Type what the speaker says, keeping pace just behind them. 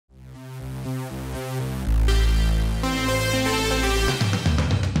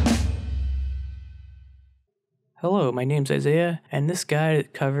Hello, my name's Isaiah, and this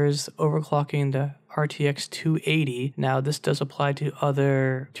guide covers overclocking the RTX 280. Now, this does apply to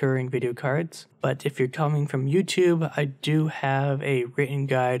other Turing video cards, but if you're coming from YouTube, I do have a written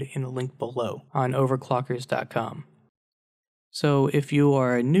guide in the link below on overclockers.com. So if you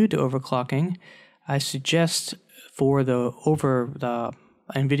are new to overclocking, I suggest for the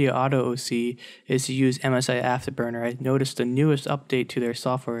NVIDIA Auto OC is to use MSI Afterburner. I noticed the newest update to their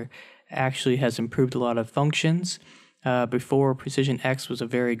software actually has improved a lot of functions. Before, Precision X was a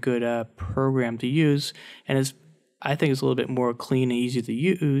very good program to use, and I think it's a little bit more clean and easy to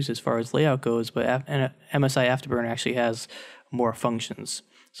use as far as layout goes, but MSI Afterburner actually has more functions.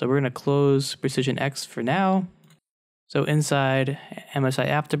 So we're going to close Precision X for now. So inside MSI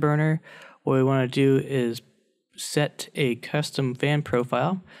Afterburner, what we want to do is set a custom fan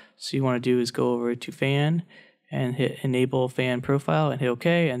profile. So you want to do is go over to fan and hit enable fan profile and hit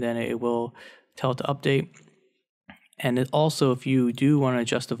OK, and then it will tell it to update. And it also, if you do want to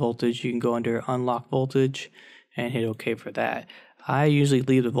adjust the voltage, you can go under unlock voltage and hit OK for that. I usually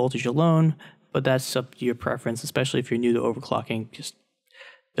leave the voltage alone, but that's up to your preference, especially if you're new to overclocking. Just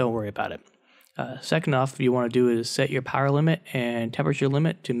don't worry about it. Second off, you want to do is set your power limit and temperature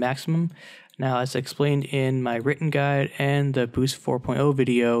limit to maximum. Now, as explained in my written guide and the Boost 4.0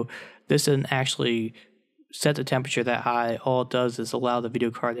 video, this doesn't actually set the temperature that high. All it does is allow the video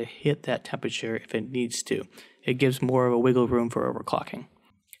card to hit that temperature if it needs to. It gives more of a wiggle room for overclocking.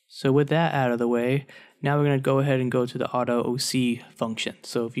 So with that out of the way, now we're going to go ahead and go to the Auto OC function.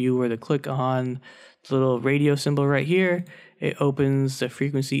 So if you were to click on the little radio symbol right here, it opens the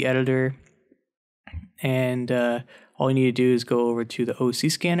frequency editor, and all you need to do is go over to the OC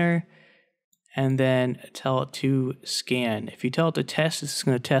scanner and then tell it to scan. If you tell it to test, it's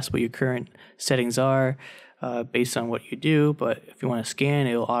going to test what your current settings are based on what you do, but if you want to scan,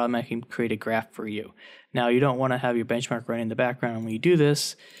 it will automatically create a graph for you. Now, you don't want to have your benchmark running in the background when you do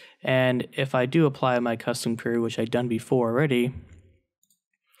this, and if I do apply my custom curve, which I've done before already,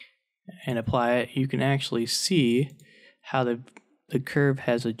 and apply it, you can actually see how the curve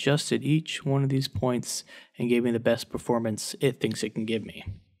has adjusted each one of these points and gave me the best performance it thinks it can give me.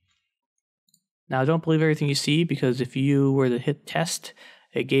 Now, don't believe everything you see, because if you were to hit test,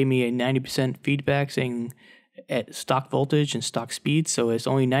 it gave me a 90% feedback saying at stock voltage and stock speed, so it's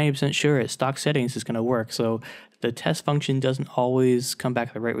only 90% sure at stock settings is going to work. So the test function doesn't always come back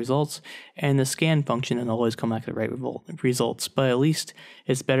with the right results, and the scan function doesn't always come back with the right results, but at least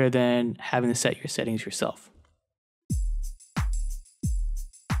it's better than having to set your settings yourself.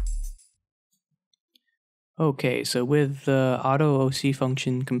 Okay, so with the Auto OC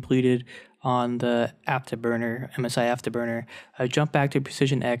function completed on the Afterburner, MSI Afterburner, I jump back to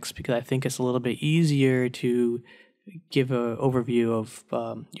Precision X because I think it's a little bit easier to give an overview of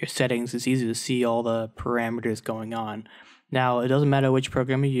your settings. It's easy to see all the parameters going on. Now, it doesn't matter which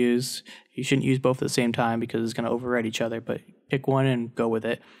program you use. You shouldn't use both at the same time because it's going to override each other, but pick one and go with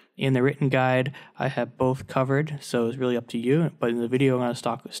it. In the written guide, I have both covered, so it's really up to you. But in the video, I'm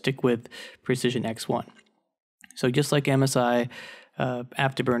going to stick with Precision X1. So just like MSI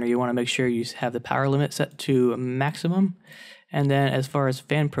Afterburner, you want to make sure you have the power limit set to maximum. And then as far as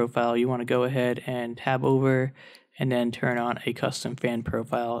fan profile, you want to go ahead and tab over and then turn on a custom fan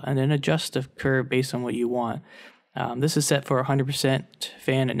profile and then adjust the curve based on what you want. This is set for 100%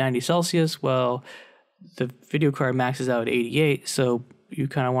 fan at 90 Celsius. Well, the video card maxes out at 88, so you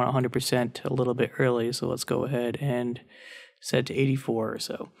kind of want 100% a little bit early. So let's go ahead and set to 84 or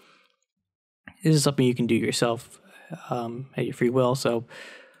so. This is something you can do yourself at your free will. So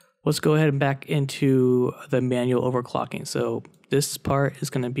let's go ahead and back into the manual overclocking. So this part is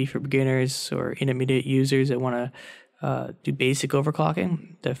going to be for beginners or intermediate users that want to do basic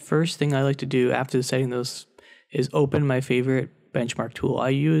overclocking. The first thing I like to do after setting those is open my favorite benchmark tool. I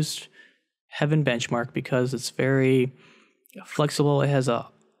use Heaven Benchmark because it's very flexible. It has a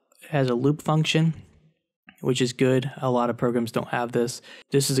loop function, which is good. A lot of programs don't have this.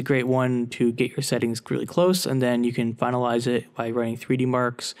 This is a great one to get your settings really close, and then you can finalize it by running 3D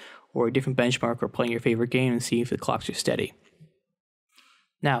marks or a different benchmark or playing your favorite game and see if the clocks are steady.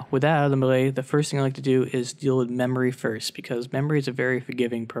 Now, with that out of the way, the first thing I like to do is deal with memory first, because memory is a very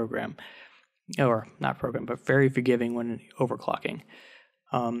forgiving program. Or not program, but very forgiving when overclocking.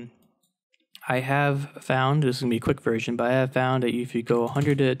 I have found, this is going to be a quick version, but I have found that if you go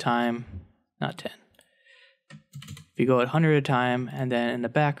 100 at a time, not 10, if you go at 100 at a time and then in the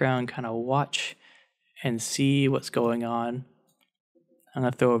background kind of watch and see what's going on. I'm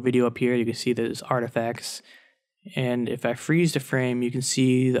going to throw a video up here. You can see there's artifacts. And if I freeze the frame, you can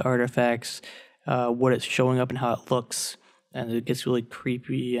see the artifacts, what it's showing up and how it looks. and it gets really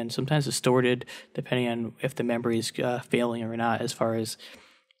creepy and sometimes distorted depending on if the memory is failing or not, as far as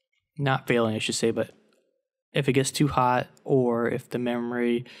not failing, I should say, but if it gets too hot or if the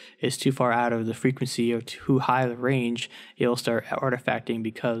memory is too far out of the frequency or too high of the range, it'll start artifacting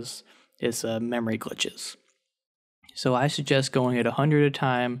because it's memory glitches. So I suggest going at 100 at a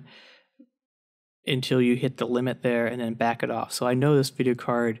time until you hit the limit there and then back it off. So I know this video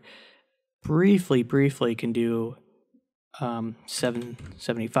card briefly can do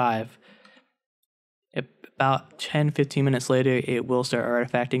 775. About 10-15 minutes later, it will start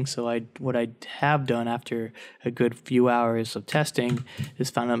artifacting. So what I have done after a good few hours of testing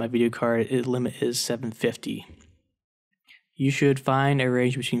is found out my video card limit is 750. You should find a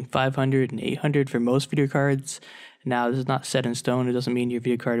range between 500 and 800 for most video cards. Now, this is not set in stone. It doesn't mean your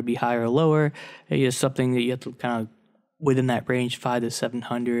video card will be higher or lower. It is something that you have to kind of, within that range, 500 to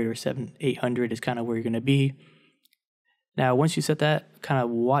 700 or 800 is kind of where you're going to be. Now, once you set that, kind of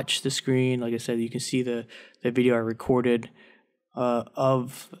watch the screen. Like I said, you can see the video I recorded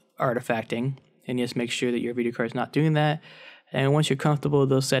of artifacting, and just make sure that your video card is not doing that. And once you're comfortable with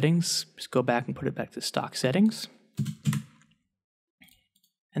those settings, just go back and put it back to stock settings.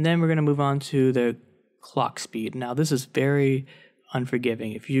 And then we're going to move on to the clock speed. Now, this is very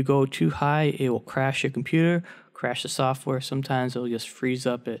unforgiving. If you go too high, it will crash your computer, crash the software. Sometimes it'll just freeze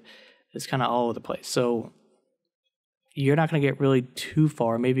up. It's kind of all over the place. So you're not going to get really too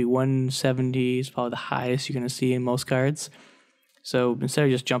far. Maybe 170 is probably the highest you're going to see in most cards. So instead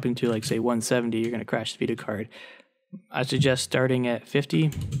of just jumping to, like, say, 170, you're going to crash the video card. I suggest starting at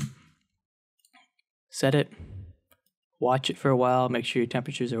 50. Set it. Watch it for a while. Make sure your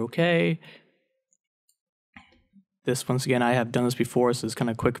temperatures are okay. This, once again, I have done this before, so it's kind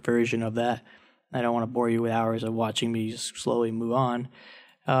of a quick version of that. I don't want to bore you with hours of watching me just slowly move on.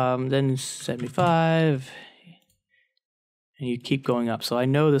 Then 75. And you keep going up. So I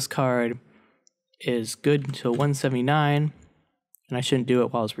know this card is good until 179, and I shouldn't do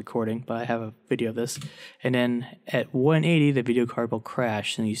it while I was recording, but I have a video of this. And then at 180, the video card will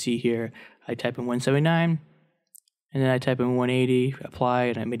crash. And you see here, I type in 179, and then I type in 180, apply,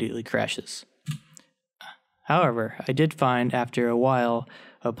 and it immediately crashes. However, I did find after a while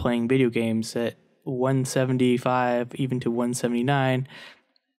of playing video games that 175, even to 179,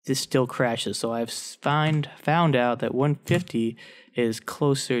 this still crashes. So I've found out that 150 is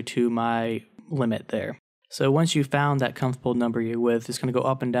closer to my limit there. So once you found that comfortable number you're with, it's going to go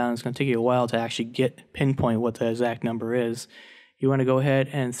up and down. It's going to take you a while to actually pinpoint what the exact number is. You want to go ahead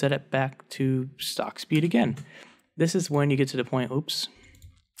and set it back to stock speed again. This is when you get to the point,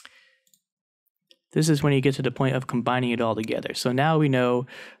 This is when you get to the point of combining it all together. So now we know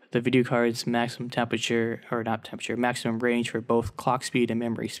the video card's maximum temperature, or not temperature, maximum range for both clock speed and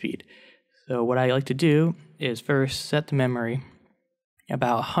memory speed. So what I like to do is first set the memory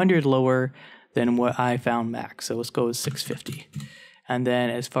about 100 lower than what I found max. So let's go with 650. And then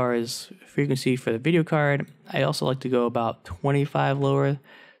as far as frequency for the video card, I also like to go about 25 lower.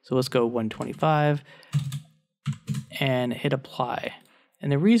 So let's go 125 and hit apply.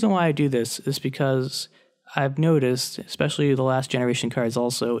 And the reason why I do this is because I've noticed, especially the last generation cards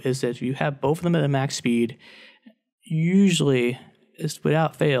also, is that if you have both of them at the max speed, usually,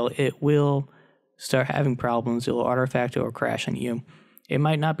 without fail, it will start having problems. It will artifact or crash on you. It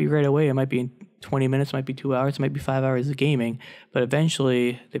might not be right away. It might be in 20 minutes, it might be 2 hours, it might be 5 hours of gaming, but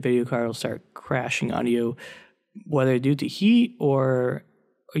eventually the video card will start crashing on you, whether due to heat or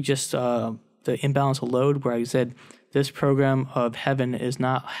just the imbalance of load, where I said, this program of heaven is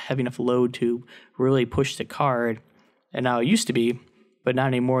not having enough load to really push the card. And now it used to be, but not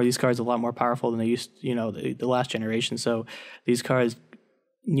anymore. These cards are a lot more powerful than they used, the last generation. So these cards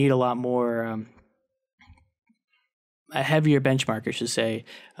need a lot more, a heavier benchmark, I should say.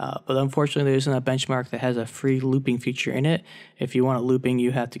 But unfortunately, there isn't a benchmark that has a free looping feature in it. If you want a looping,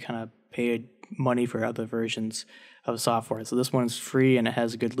 you have to kind of pay money for other versions of software. So this one's free and it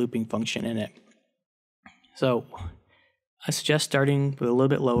has a good looping function in it. So I suggest starting with a little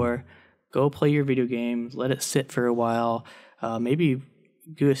bit lower. Go play your video game, let it sit for a while. Maybe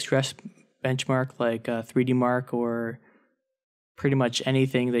do a stress benchmark like 3D Mark, or pretty much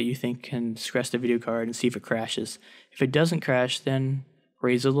anything that you think can stress the video card, and see if it crashes. If it doesn't crash, then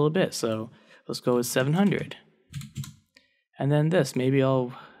raise it a little bit. So let's go with 700. And then this, maybe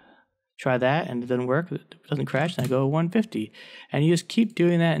I'll try that and it doesn't work, it doesn't crash, then I go 150. And you just keep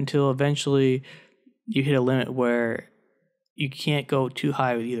doing that until eventually you hit a limit where you can't go too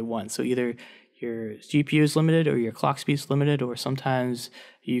high with either one. So either your GPU is limited or your clock speed is limited, or sometimes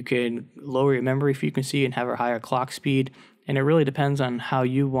you can lower your memory frequency and have a higher clock speed. And it really depends on how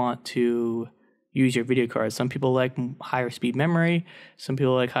you want to use your video card. Some people like higher speed memory, some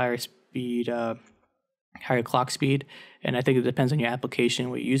people like higher clock speed, and I think it depends on your application,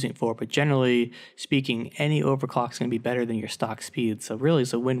 what you're using it for, but generally speaking, any overclock is going to be better than your stock speed, so really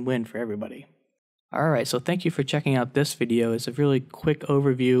it's a win-win for everybody. Alright, so thank you for checking out this video. It's a really quick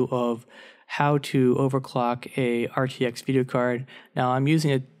overview of how to overclock a RTX video card. Now I'm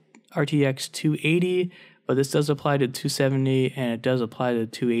using a RTX 280, but this does apply to 270 and it does apply to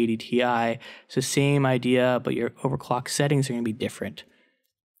 280 Ti. It's the same idea, but your overclock settings are going to be different.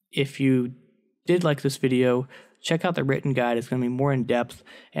 If you did like this video, check out the written guide. It's going to be more in depth,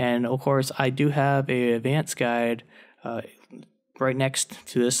 and of course I do have an advanced guide right next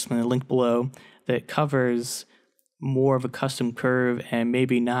to this in the link below that covers more of a custom curve and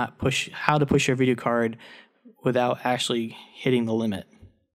maybe not how to push your video card without actually hitting the limit.